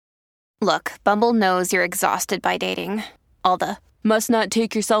Look, Bumble knows you're exhausted by dating. All the must not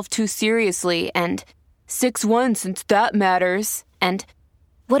take yourself too seriously and 6'1" since that matters. And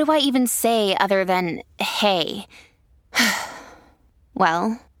what do I even say other than hey?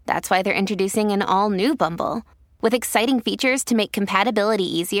 Well, that's why they're introducing an all-new Bumble with exciting features to make compatibility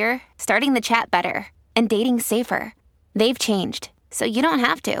easier, starting the chat better, and dating safer. They've changed, so you don't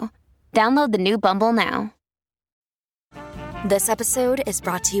have to. Download the new Bumble now. This episode is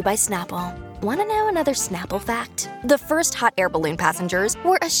brought to you by Snapple. Want to know another Snapple fact? The first hot air balloon passengers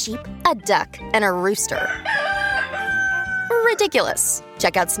were a sheep, a duck, and a rooster. Ridiculous.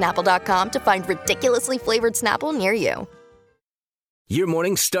 Check out Snapple.com to find ridiculously flavored Snapple near you. Your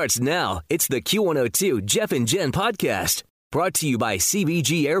morning starts now. It's the Q102 Jeff and Jen podcast. Brought to you by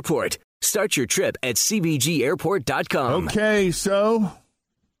CBG Airport. Start your trip at CBGAirport.com. Okay, so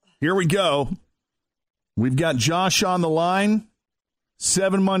here we go. We've got Josh on the line.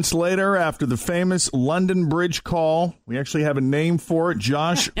 7 months later, after the famous London Bridge call, we actually have a name for it.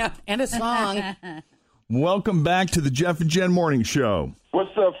 Josh. And a song. Welcome back to the Jeff and Jen Morning Show.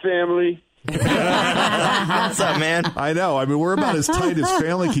 What's up, family? What's up, man? I know. I mean, we're about as tight as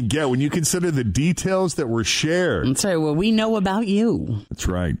family can get when you consider the details that were shared. That's right. Well, we know about you. That's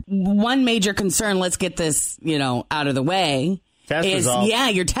right. One major concern, let's get this, out of the way. Test results. Yeah,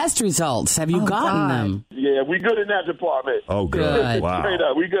 your test results. Have you gotten them? Yeah, we good in that department. Oh, good. Wow. Straight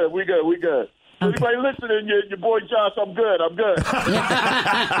up. We good. Anybody listening, your boy Josh, I'm good.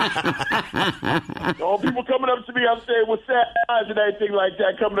 All people coming up to me, I'm saying, with sad eyes and everything like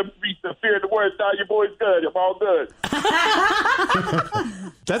that, coming up to me to fear the worst. Now your boy's good. I'm all good.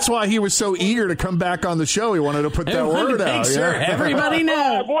 That's why he was so eager to come back on the show. He wanted to put that word out. Sure, yeah. everybody I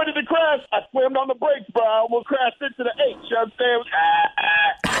knows. avoided the crash. I slammed on the brakes, bro. I almost crashed into the H. You know what I'm saying?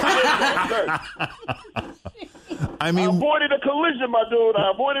 I mean, I avoided a collision, my dude.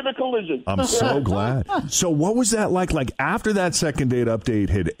 I avoided a collision. I'm so glad. So what was that like? Like, after that second date update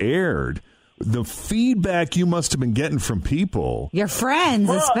had aired, the feedback you must have been getting from people. Your friends,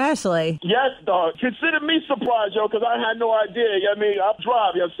 especially. Yes, dog. Consider me surprised, yo, because I had no idea. I mean, I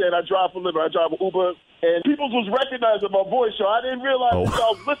drive, you know what I'm saying? I drive for a living. I drive Uber. And people was recognizing my voice, so I didn't realize that I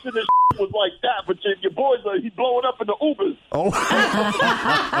was listening to was like that. But your boys, he blowing up in the Ubers. Oh.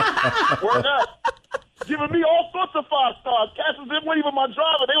 Word up. Giving me all sorts of 5 stars. Cassis wasn't even my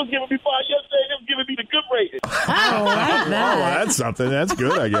driver. They was giving me 5 yesterday. They was giving me the good rating. I like that. Oh, well, that's something. That's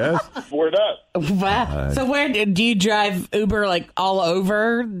good, I guess. Word up. Wow. So where do you drive Uber, like all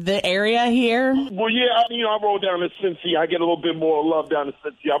over the area here? Well, yeah, I roll down to Cincy. I get a little bit more love down to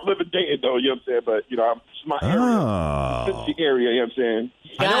Cincy. I live in Dayton, though, you know what I'm saying? But, it's my area. Cincy area, you know what I'm saying?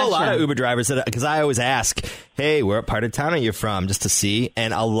 I know a lot of Uber drivers, because I always ask, hey, where part of town are you from, just to see,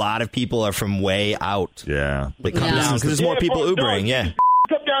 and a lot of people are from way out. Yeah. They come down, because there's more people Ubering, yeah.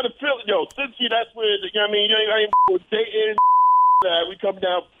 Come down to Philly, Cincy, that's where, you know what I mean, I ain't with Dayton, we come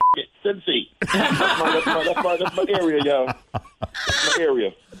down, Cincy. That's my area, yo. That's my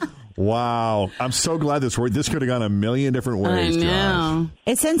area. Wow. I'm so glad this worked. This could have gone a million different ways, I know. Josh.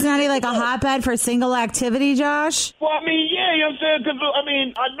 Is Cincinnati like a hotbed for single activity, Josh? Well, I mean, yeah, you know what I'm saying? Because,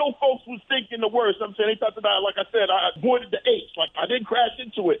 I know folks was thinking the worst. I'm saying they thought about, like I said, I avoided the H. Like, I didn't crash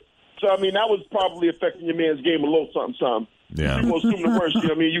into it. So, I mean, that was probably affecting your man's game a little something. Yeah. People assume the worst. You know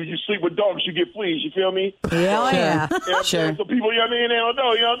what I mean? You sleep with dogs, you get fleas. You feel me? Yeah. Sure. So people, you know what I mean? They don't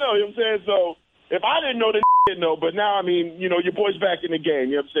know. You know what I'm saying? So if I didn't know, they didn't know. But now, I mean, your boy's back in the game.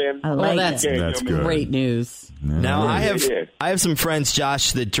 You know what I'm saying? I like that's it. That's good. Great news. Now, I have some friends,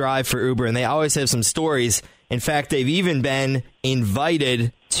 Josh, that drive for Uber, and they always have some stories. In fact, they've even been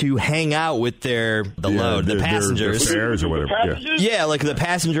invited to hang out with the passengers. Their fares or whatever. Yeah, like the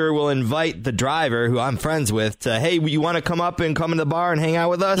passenger will invite the driver, who I'm friends with, to, hey, you want to come up and come in the bar and hang out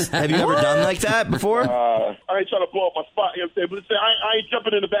with us? Have you ever done like that before? I ain't trying to blow up my spot, you know what I'm saying? But I ain't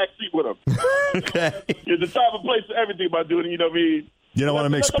jumping in the back seat with him. Okay. There's a time and place for everything about doing it, you know what I mean? You don't want to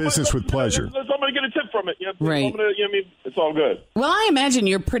mix business with pleasure. I'm going to get a tip from it. You know what Right. you know what I mean? It's all good. Well, I imagine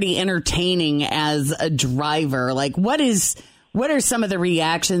you're pretty entertaining as a driver. Like, what are some of the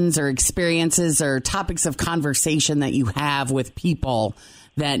reactions or experiences or topics of conversation that you have with people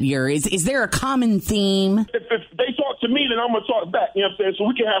that is there a common theme? If they talk to me, then I'm going to talk back. You know what I'm saying? So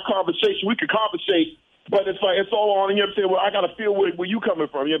we can have conversation. We can conversate. But it's like, it's all on, you know what I'm saying? Well, I got to feel where you coming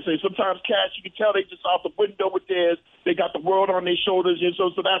from. You know what I'm saying? Sometimes cats, you can tell they just out the window with theirs. They got the world on their shoulders. You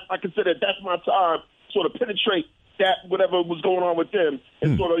know, so that's, I consider that's my time to sort of penetrate that, whatever was going on with them.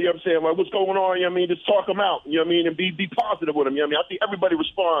 And sort of, you know what I'm saying? Like, what's going on? You know what I mean? Just talk them out. You know what I mean? And be positive with them. You know what I mean? I think everybody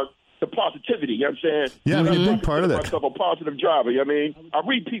responds the positivity, you know what I'm saying? Yeah, that's a big part of that. Myself a positive driver, you know what I mean? I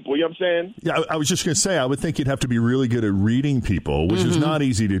read people, you know what I'm saying? Yeah, I was just going to say, I would think you'd have to be really good at reading people, which is not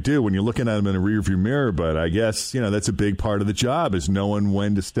easy to do when you're looking at them in a rearview mirror. But I guess, that's a big part of the job, is knowing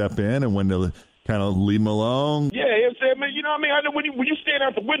when to step in and when to kind of leave them alone. Yeah, you know what I'm saying, man? You know what I mean? I know when you stand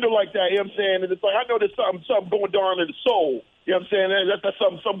out the window like that, you know what I'm saying? And it's like, I know there's something going down in the soul. You know what I'm saying? That's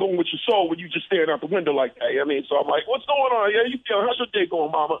something going with your soul when you just staring out the window like that. You know what I mean? So I'm like, what's going on? Yeah, you feeling? How's your day going,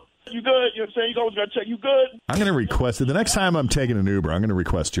 mama? You good? You know what I'm saying? You always got to check. You good? I'm going to request it. The next time I'm taking an Uber, I'm going to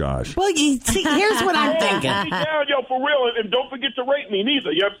request Josh. Well, see, here's what I'm thinking. Down, yo, for real. And don't forget to rate me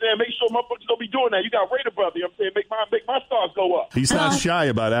neither. You know what I'm saying? Make sure motherfuckers don't be doing that. You got to rate a brother. You know what I'm saying? Make my stars go up. He's not shy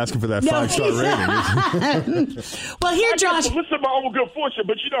about asking for that 5-star rating. Well, here, Josh. Listen to my own good fortune,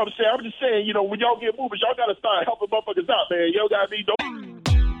 but you know what I'm saying? I'm just saying, when y'all get moving, y'all got to start helping motherfuckers out, man. Y'all got to be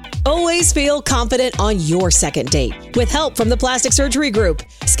Always feel confident on your second date. With help from the Plastic Surgery Group.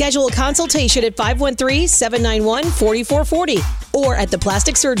 Schedule a consultation at 513-791-4440 or at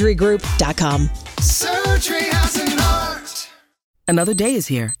theplasticsurgerygroup.com. Surgery has an art. Another day is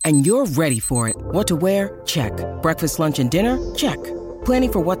here, and you're ready for it. What to wear? Check. Breakfast, lunch, and dinner? Check.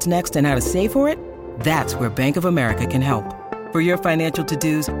 Planning for what's next and how to save for it? That's where Bank of America can help. For your financial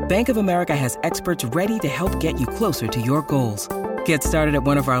to-dos, Bank of America has experts ready to help get you closer to your goals. Get started at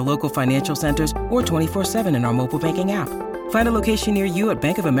one of our local financial centers or 24/7 in our mobile banking app. Find a location near you at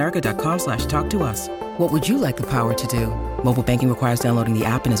bankofamerica.com/talktous. What would you like the power to do? Mobile banking requires downloading the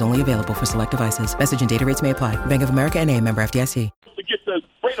app and is only available for select devices. Message and data rates may apply. Bank of America N.A., member FDIC. To get the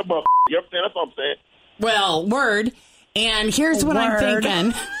rate above, you know what I'm saying? That's what I'm saying. Well, word. And here's what I'm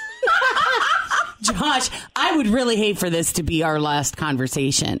thinking. Josh, I would really hate for this to be our last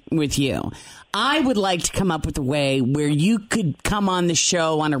conversation with you. I would like to come up with a way where you could come on the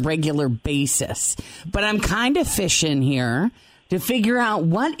show on a regular basis. But I'm kind of fishing here to figure out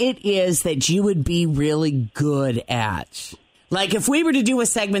what it is that you would be really good at. Like if we were to do a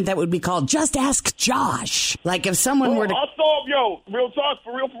segment that would be called Just Ask Josh. Like if someone were to... I'll solve, real talk,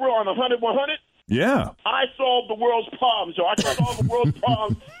 for real, on 100-100. Yeah. I solve the world's problems, yo. I can solve the world's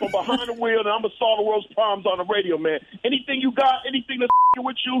problems from behind the wheel, and I'm going to solve the world's problems on the radio, man. Anything you got, anything that's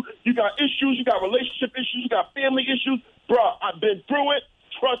with you, you got issues, you got relationship issues, you got family issues. Bro, I've been through it.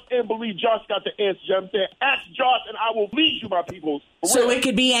 Trust and believe Josh got the answer. You know what I'm saying? Ask Josh, and I will lead you, my people. So it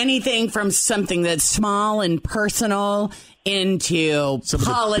could be anything from something that's small and personal into some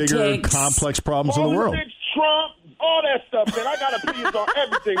politics. Of the bigger, complex problems in the world. Trump. All that stuff, man. I got opinions on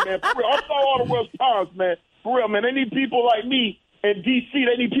everything, man. For real. I saw all the world's problems, man. For real, man. They need people like me in D.C.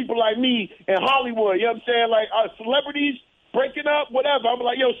 They need people like me in Hollywood. You know what I'm saying? Like celebrities breaking up, whatever. I'm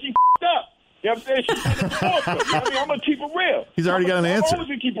like, yo, she f***ed up. You know what I'm saying? She's awesome. You know what I mean? I'm going to keep it real. He's already got an answer. I'm always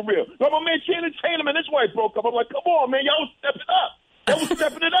going to keep it real. But my man Channing Tatum and his wife broke up. I'm like, come on, man. Y'all was stepping up. They was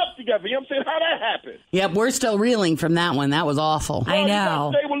stepping it up together. You know what I'm saying? How'd that happen? Yep, we're still reeling from that one. That was awful. Well, I know. You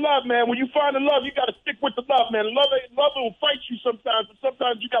gotta stay with love, man. When you find the love, you got to stick with the love, man. Love will fight you sometimes, but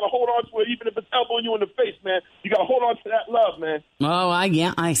sometimes you got to hold on to it, even if it's elbowing you in the face, man. You got to hold on to that love, man. Oh,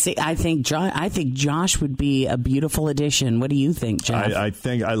 I see. I think Josh would be a beautiful addition. What do you think, Jeff? I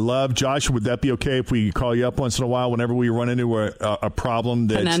love Josh. Would that be okay if we call you up once in a while whenever we run into a problem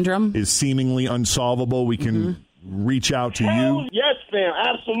that is seemingly unsolvable? We can reach out to you. Yes, fam.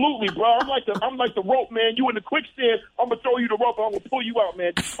 Absolutely, bro. I'm like the rope, man. You in the quicksand. I'm gonna throw you the rope. I'm gonna pull you out,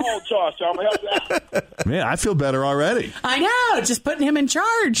 man. Just call Josh. I'm gonna help you out. Man, I feel better already. I know. Just putting him in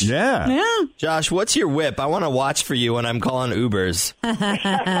charge. Yeah. Josh, what's your whip? I want to watch for you when I'm calling Ubers.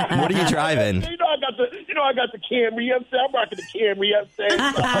 What are you driving? I got the Camry. You know what I'm saying? I'm rocking the Camry. You know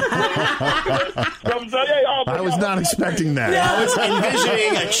what I'm saying? I was not expecting that. I was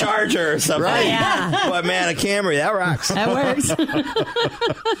envisioning a Charger or something. Right, yeah. But man, a Camry, that rocks. That works.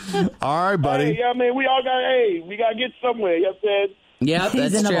 All right, buddy. Hey, yeah, man, we got to get somewhere. You know what I'm saying? Yep,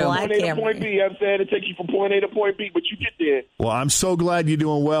 that's true. Point A to point B, you know what I'm saying? It takes you from point A to point B, but you get there. Well, I'm so glad you're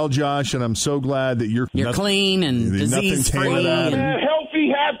doing well, Josh, and I'm so glad that you're clean and disease-free. Healthy,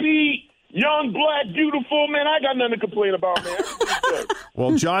 happy, young, black, beautiful, man. I got nothing to complain about, man.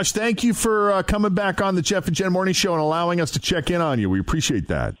 Well, Josh, thank you for coming back on the Jeff and Jen Morning Show and allowing us to check in on you. We apprieed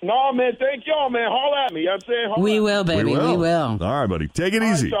that. No, man, thank y'all, man. Holla at me. You know what I'm saying? We will, baby. We will. All right, buddy. Take it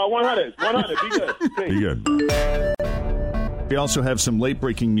easy. All right, 100. Be good. Be good. We also have some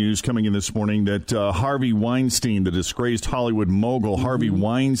late-breaking news coming in this morning that Harvey Weinstein, the disgraced Hollywood mogul, Harvey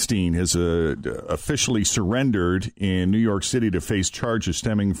Weinstein, has officially surrendered in New York City to face charges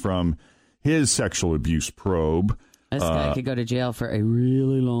stemming from his sexual abuse probe. This guy could go to jail for a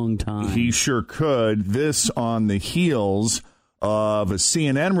really long time. He sure could. This on the heels of a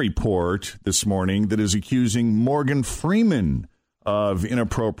CNN report this morning that is accusing Morgan Freeman of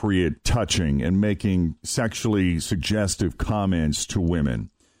inappropriate touching and making sexually suggestive comments to women.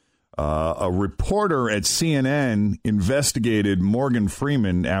 A reporter at CNN investigated Morgan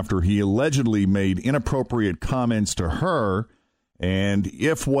Freeman after he allegedly made inappropriate comments to her, and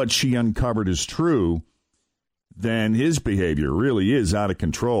if what she uncovered is true, then his behavior really is out of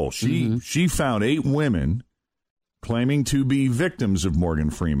control. She found 8 women claiming to be victims of Morgan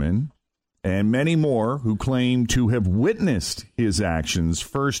Freeman, and many more who claim to have witnessed his actions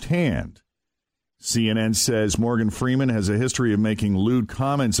firsthand. CNN says Morgan Freeman has a history of making lewd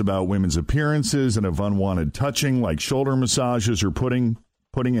comments about women's appearances and of unwanted touching, like shoulder massages or putting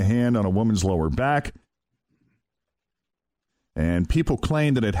a hand on a woman's lower back. And people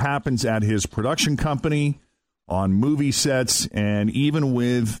claim that it happens at his production company, on movie sets, and even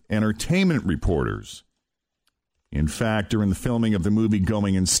with entertainment reporters. In fact, during the filming of the movie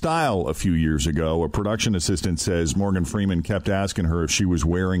Going in Style a few years ago, a production assistant says Morgan Freeman kept asking her if she was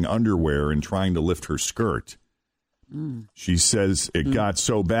wearing underwear and trying to lift her skirt. She says it got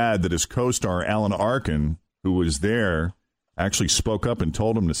so bad that his co-star Alan Arkin, who was there, actually spoke up and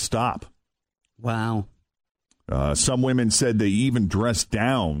told him to stop. Wow. Some women said they even dressed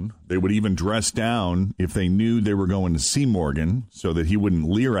down. They would even dress down if they knew they were going to see Morgan so that he wouldn't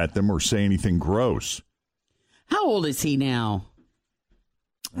leer at them or say anything gross. How old is he now?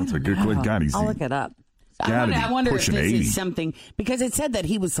 That's a good question. God, I'll look it up. I wonder if this 80. is something, because it said that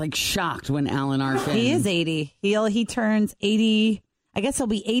he was like shocked when Alan Arkin. He is 80. He turns 80. I guess he'll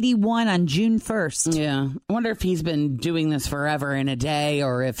be 81 on June 1st. Yeah. I wonder if he's been doing this forever in a day,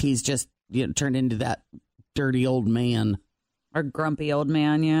 or if he's just turned into that dirty old man. Or grumpy old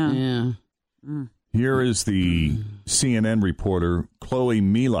man, yeah. Yeah. Here is the CNN reporter, Chloe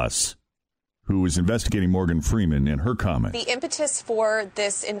Milas, who was investigating Morgan Freeman, in her comment. The impetus for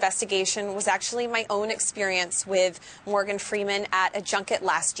this investigation was actually my own experience with Morgan Freeman at a junket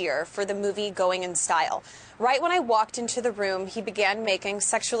last year for the movie Going in Style. Right when I walked into the room, he began making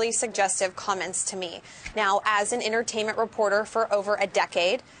sexually suggestive comments to me. Now, as an entertainment reporter for over a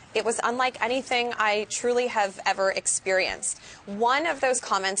decade, it was unlike anything I truly have ever experienced. One of those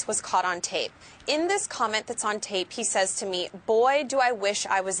comments was caught on tape. In this comment that's on tape, he says to me, "Boy, do I wish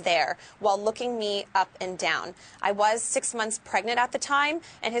I was there," while looking me up and down. I was 6 months pregnant at the time,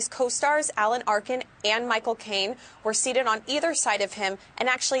 and his co-stars, Alan Arkin and Michael Caine, were seated on either side of him and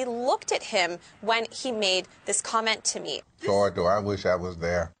actually looked at him when he made this comment to me. Boy, do I wish I was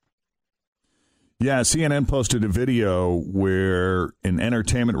there. Yeah, CNN posted a video where an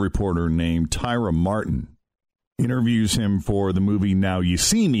entertainment reporter named Tyra Martin interviews him for the movie Now You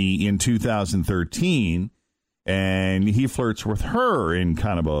See Me in 2013, and he flirts with her in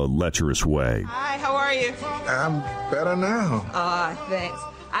kind of a lecherous way. Hi, how are you? I'm better now. Thanks.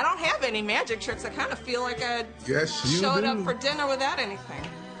 I don't have any magic tricks. I kind of feel like I Yes, you showed do. up for dinner without anything.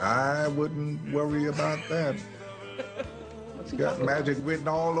 I wouldn't worry about that. You got magic written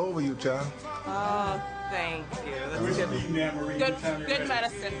all over you, child. Oh, thank you. That's good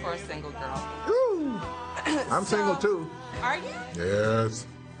medicine for a single girl. I'm single too. Are you? Yes.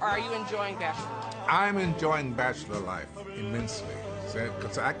 Or are you enjoying bachelor? I'm enjoying bachelor life immensely.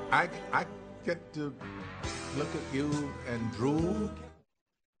 Because I get to look at you and drool.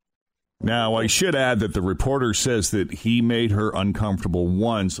 Now, I should add that the reporter says that he made her uncomfortable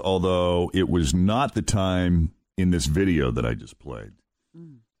once, although it was not the time in this video that I just played.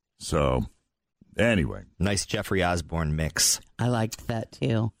 So, anyway. Nice Jeffrey Osborne mix. I liked that,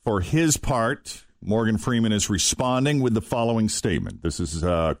 too. For his part, Morgan Freeman is responding with the following statement. This is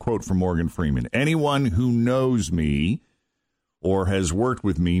a quote from Morgan Freeman. "Anyone who knows me or has worked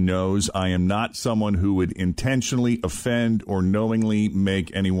with me knows I am not someone who would intentionally offend or knowingly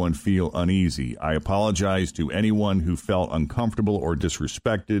make anyone feel uneasy. I apologize to anyone who felt uncomfortable or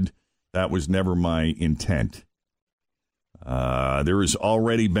disrespected. That was never my intent." There has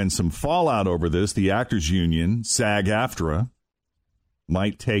already been some fallout over this. The Actors Union, SAG-AFTRA,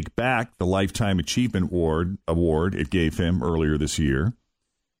 might take back the Lifetime Achievement Award it gave him earlier this year.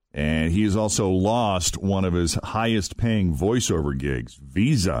 And he has also lost one of his highest-paying voiceover gigs.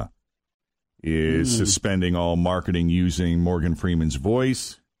 Visa is suspending all marketing using Morgan Freeman's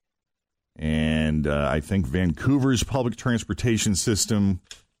voice. And I think Vancouver's public transportation system,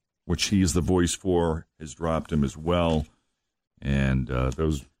 which he is the voice for, has dropped him as well. And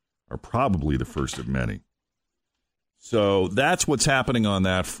those are probably the first of many. So that's what's happening on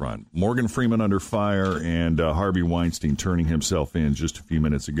that front. Morgan Freeman under fire and Harvey Weinstein turning himself in just a few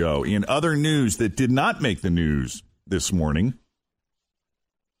minutes ago. In other news that did not make the news this morning,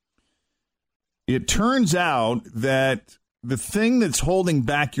 it turns out that the thing that's holding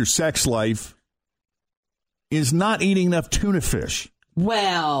back your sex life is not eating enough tuna fish.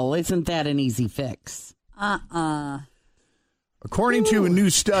 Well, isn't that an easy fix? According to a new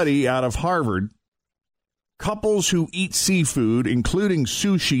study out of Harvard, couples who eat seafood, including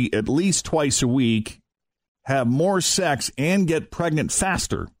sushi, at least twice a week, have more sex and get pregnant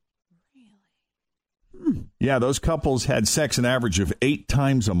faster. Really? Yeah, those couples had sex an average of 8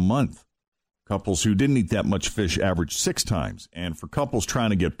 times a month. Couples who didn't eat that much fish averaged 6 times. And for couples trying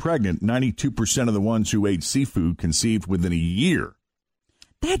to get pregnant, 92% of the ones who ate seafood conceived within a year.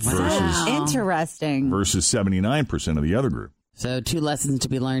 That's interesting. Versus 79% of the other group. So 2 lessons to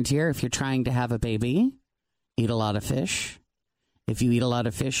be learned here. If you're trying to have a baby, eat a lot of fish. If you eat a lot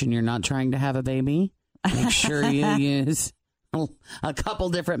of fish and you're not trying to have a baby, make sure you use a couple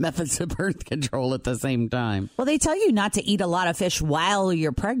different methods of birth control at the same time. Well, they tell you not to eat a lot of fish while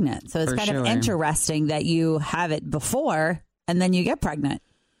you're pregnant. So it's kind of interesting that you have it before and then you get pregnant.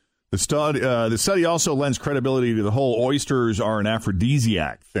 The study also lends credibility to the whole oysters are an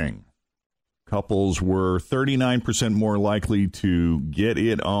aphrodisiac thing. Couples were 39% more likely to get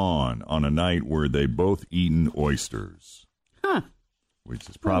it on a night where they both eaten oysters. Huh. Which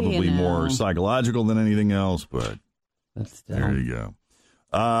is probably more psychological than anything else, but there you go.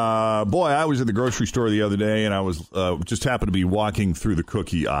 Boy, I was at the grocery store the other day, and I was just happened to be walking through the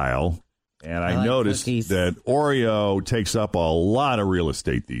cookie aisle, and I noticed that Oreo takes up a lot of real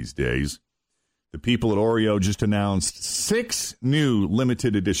estate these days. The people at Oreo just announced 6 new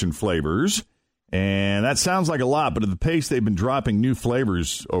limited edition flavors, and that sounds like a lot, but at the pace they've been dropping new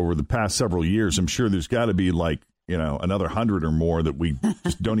flavors over the past several years, I'm sure there's got to be another 100 or more that we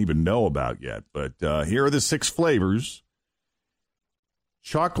just don't even know about yet. But here are the 6 flavors.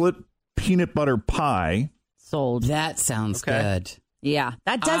 Chocolate peanut butter pie. Sold. That sounds good. Yeah.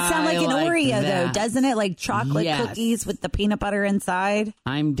 That does sound like an Oreo, though, doesn't it? Like chocolate cookies with the peanut butter inside.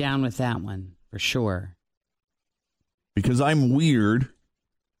 I'm down with that one, for sure. Because I'm weird,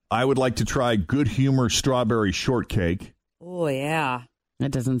 I would like to try Good Humor strawberry shortcake. Oh, yeah.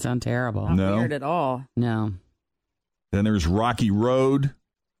 That doesn't sound terrible. No. Not weird at all. No. Then there's Rocky Road,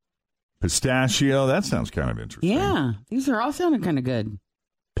 pistachio. That sounds kind of interesting. Yeah, these are all sounding kind of good.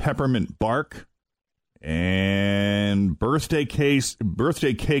 Peppermint bark and birthday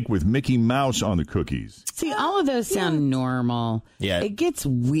cake with Mickey Mouse on the cookies. See, all of those sound normal. Yeah, it gets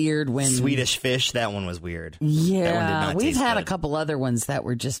weird when Swedish Fish. That one was weird. Yeah, that one did not we've had good. a couple other ones that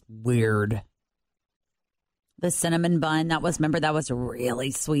were just weird. The cinnamon bun. That was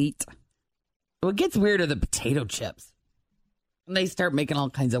really sweet. What gets weird are the potato chips. And they start making all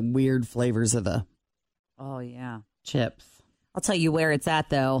kinds of weird flavors of the chips. I'll tell you where it's at,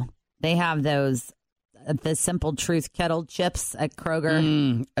 though. They have those, the Simple Truth kettle chips at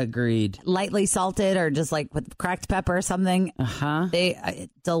Kroger. Agreed. Lightly salted or just like with cracked pepper or something. Uh-huh.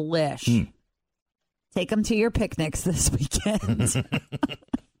 Delish. Take them to your picnics this weekend.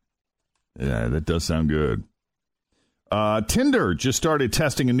 Yeah, that does sound good. Tinder just started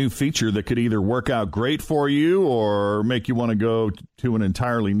testing a new feature that could either work out great for you or make you want to go to an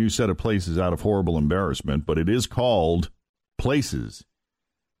entirely new set of places out of horrible embarrassment, but it is called Places.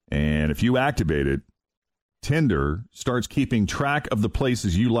 And if you activate it, Tinder starts keeping track of the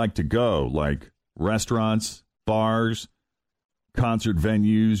places you like to go, like restaurants, bars, concert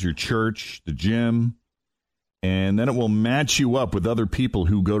venues, your church, the gym, and then it will match you up with other people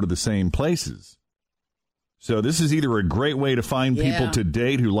who go to the same places. So this is either a great way to find people to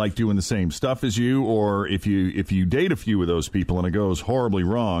date who like doing the same stuff as you, or if you date a few of those people and it goes horribly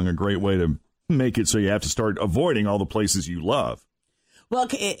wrong, a great way to make it so you have to start avoiding all the places you love. Well,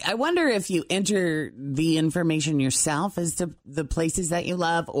 I wonder if you enter the information yourself as to the places that you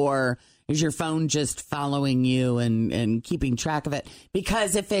love, or is your phone just following you and keeping track of it?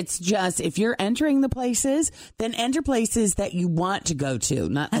 Because if you're entering the places, then enter places that you want to go to,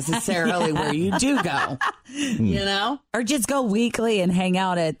 not necessarily where you do go, you know? Or just go weekly and hang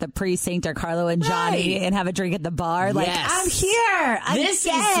out at the precinct or Carlo and Johnny and have a drink at the bar. Like, I'm here. This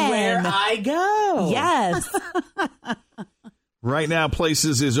is where I go. Yes. Right now,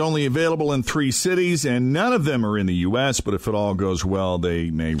 Places is only available in 3 cities, and none of them are in the U.S., but if it all goes well,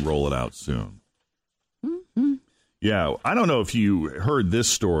 they may roll it out soon. Mm-hmm. Yeah, I don't know if you heard this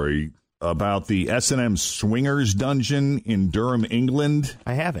story about the S&M Swingers Dungeon in Durham, England.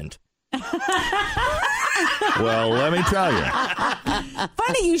 I haven't. Well, let me tell you.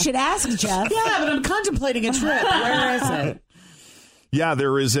 Funny you should ask, Jeff. Yeah, but I'm contemplating a trip. Where is it? Yeah,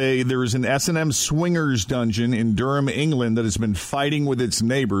 there is an S&M Swingers Dungeon in Durham, England that has been fighting with its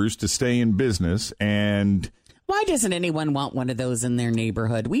neighbors to stay in business. And why Why doesn't anyone want one of those in their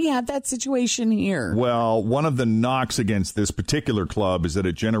neighborhood? We have that situation here. Well, one of the knocks against this particular club is that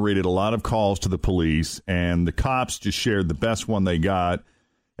it generated a lot of calls to the police, and the cops just shared the best one they got.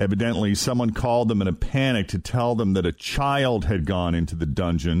 Evidently, someone called them in a panic to tell them that a child had gone into the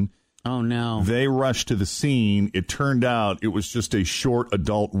dungeon. Oh, no. They rushed to the scene. It turned out it was just a short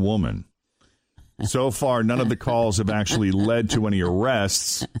adult woman. So far, none of the calls have actually led to any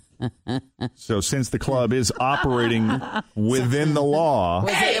arrests. So since the club is operating within the law...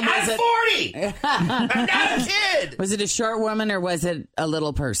 I'm 40! I'm not a kid! Was it a short woman or was it a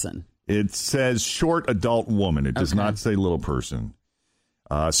little person? It says short adult woman. It does not say little person.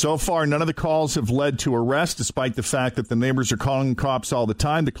 So far, none of the calls have led to arrest, despite the fact that the neighbors are calling cops all the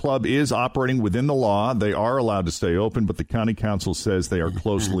time. The club is operating within the law. They are allowed to stay open, but the county council says they are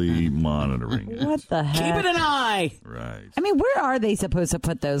closely monitoring it. What the heck? Keep it an eye. Right. I mean, where are they supposed to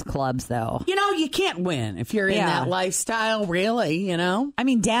put those clubs, though? You know, you can't win if you're in that lifestyle, really, you know? I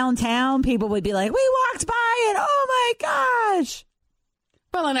mean, downtown, people would be like, we walked by and oh my gosh.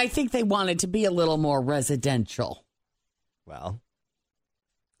 Well, and I think they wanted to be a little more residential. Well,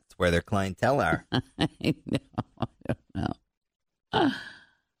 that's where their clientele are. I don't know.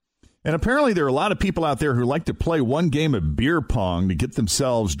 And apparently there are a lot of people out there who like to play one game of beer pong to get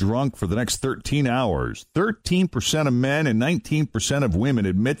themselves drunk for the next 13 hours. 13% of men and 19% of women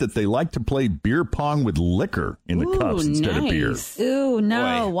admit that they like to play beer pong with liquor in the cups instead of beer. Ooh,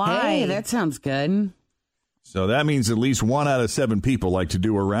 no, Boy. why? Hey, that sounds good. So that means at least 1 out of 7 people like to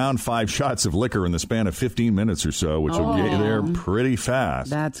do around 5 shots of liquor in the span of 15 minutes or so, which will get you there pretty fast.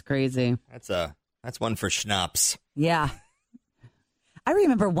 That's crazy. That's one for schnapps. Yeah. I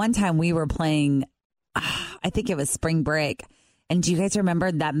remember one time we were playing, I think it was spring break. And do you guys remember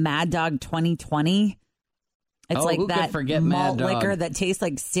that Mad Dog 2020? It's like that malt liquor that tastes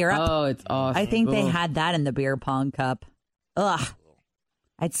like syrup. Oh, it's awesome. I think they had that in the beer pong cup. Ugh.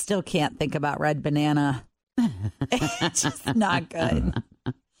 I still can't think about Red Banana. It's just not good.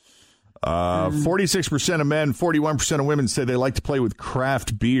 46% of men, 41% of women say they like to play with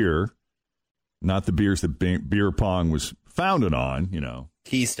craft beer. Not the beers that beer pong was founded on, you know.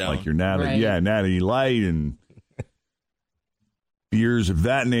 Keystone. Like your Natty Light and beers of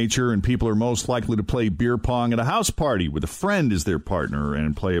that nature. And people are most likely to play beer pong at a house party with a friend as their partner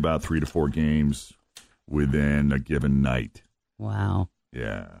and play about 3 to 4 games within a given night. Wow.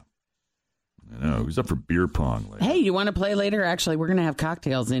 Yeah. I know. Who's up for beer pong later? Hey, you want to play later? Actually, we're going to have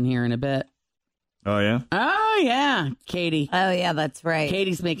cocktails in here in a bit. Oh, yeah? Oh, yeah. Katie. Oh, yeah, that's right.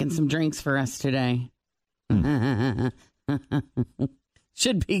 Katie's making some drinks for us today.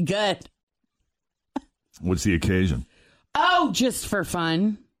 Should be good. What's the occasion? Oh, just for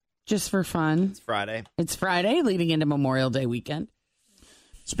fun. Just for fun. It's Friday. It's Friday, leading into Memorial Day weekend.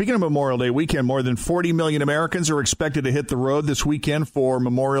 Speaking of Memorial Day weekend, more than 40 million Americans are expected to hit the road this weekend for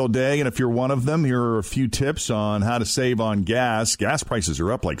Memorial Day. And if you're one of them, here are a few tips on how to save on gas. Gas prices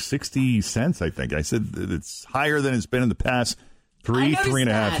are up like 60 cents, I think. I said it's higher than it's been in the past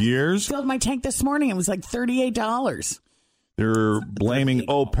 3.5 years. Filled my tank this morning. It was like $38. They're blaming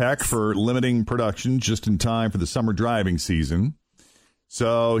OPEC for limiting production just in time for the summer driving season.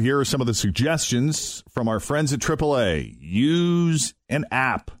 So here are some of the suggestions from our friends at AAA. Use an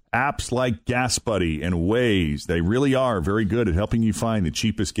app. Apps like Gas Buddy and Waze. They really are very good at helping you find the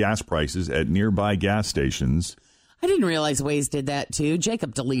cheapest gas prices at nearby gas stations. I didn't realize Waze did that, too.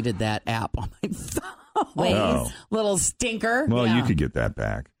 Jacob deleted that app on my phone. Waze. Oh. Little stinker. Well, you could get that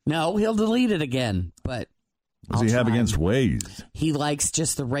back. No, he'll delete it again, but what does he have against Waze? He likes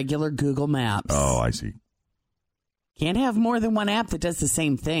just the regular Google Maps. Oh, I see. Can't have more than one app that does the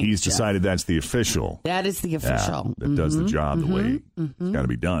same thing. He's decided that's the official. That is the official. That does the job the way it's got to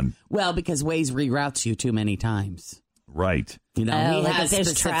be done. Well, because Waze reroutes you too many times. Right. You know, he like has there's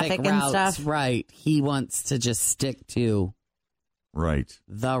specific traffic routes. and stuff. Right. He wants to just stick to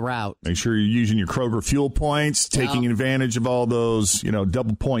the route. Make sure you're using your Kroger fuel points, taking advantage of all those,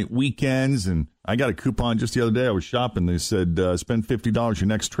 double point weekends. And I got a coupon just the other day. I was shopping. They said, spend $50 your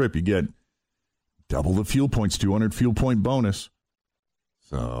next trip. You get double the fuel points, 200 fuel point bonus.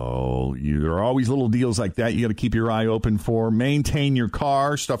 So there are always little deals like that you got to keep your eye open for. Maintain your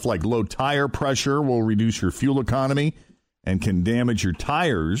car. Stuff like low tire pressure will reduce your fuel economy and can damage your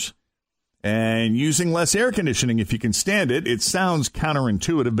tires. And using less air conditioning if you can stand it. It sounds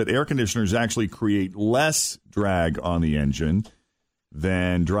counterintuitive, but air conditioners actually create less drag on the engine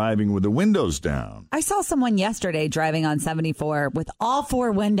than driving with the windows down. I saw someone yesterday driving on 74 with all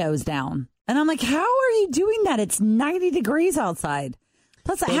 4 windows down. And I'm like, how are you doing that? It's 90 degrees outside.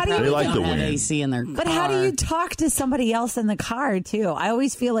 Plus, how do you like the have wind. AC in their car? But how do you talk to somebody else in the car, too? I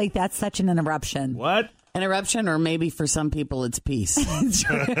always feel like that's such an interruption. What? Interruption, or maybe for some people it's peace.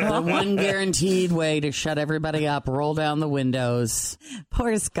 The one guaranteed way to shut everybody up, roll down the windows.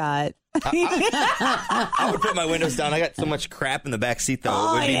 Poor Scott. I would put my windows down. I got so much crap in the back seat,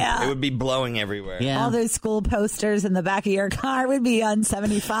 though. It would be blowing everywhere. Yeah. All those school posters in the back of your car would be on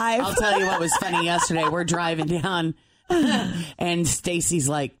 75. I'll tell you what was funny yesterday. We're driving down, and Stacy's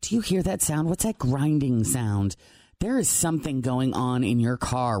like, do you hear that sound? What's that grinding sound? There is something going on in your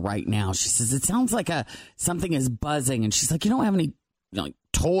car right now. She says, it sounds like something is buzzing. And she's like, you don't have any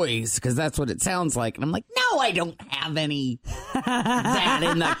toys, because that's what it sounds like. And I'm like, no, I don't have any that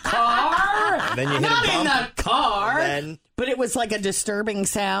in the car. And then you hit Not a bump, in the car. Then... But it was like a disturbing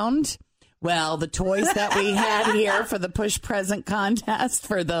sound. Well, the toys that we had here for the push present contest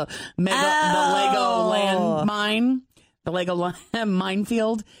for the Lego landmine, the Lego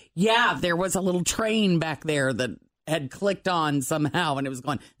minefield. Yeah, there was a little train back there that had clicked on somehow, and it was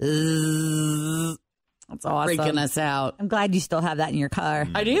going, that's awesome. Freaking us out. I'm glad you still have that in your car.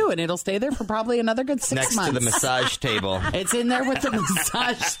 I do, and it'll stay there for probably another good 6 months. Next to the massage table. It's in there with the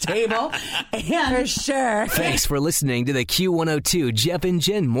massage table. And for sure. Thanks for listening to the Q102 Jeff and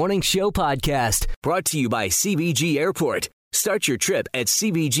Jen Morning Show podcast, brought to you by CBG Airport. Start your trip at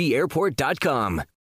CBGAirport.com.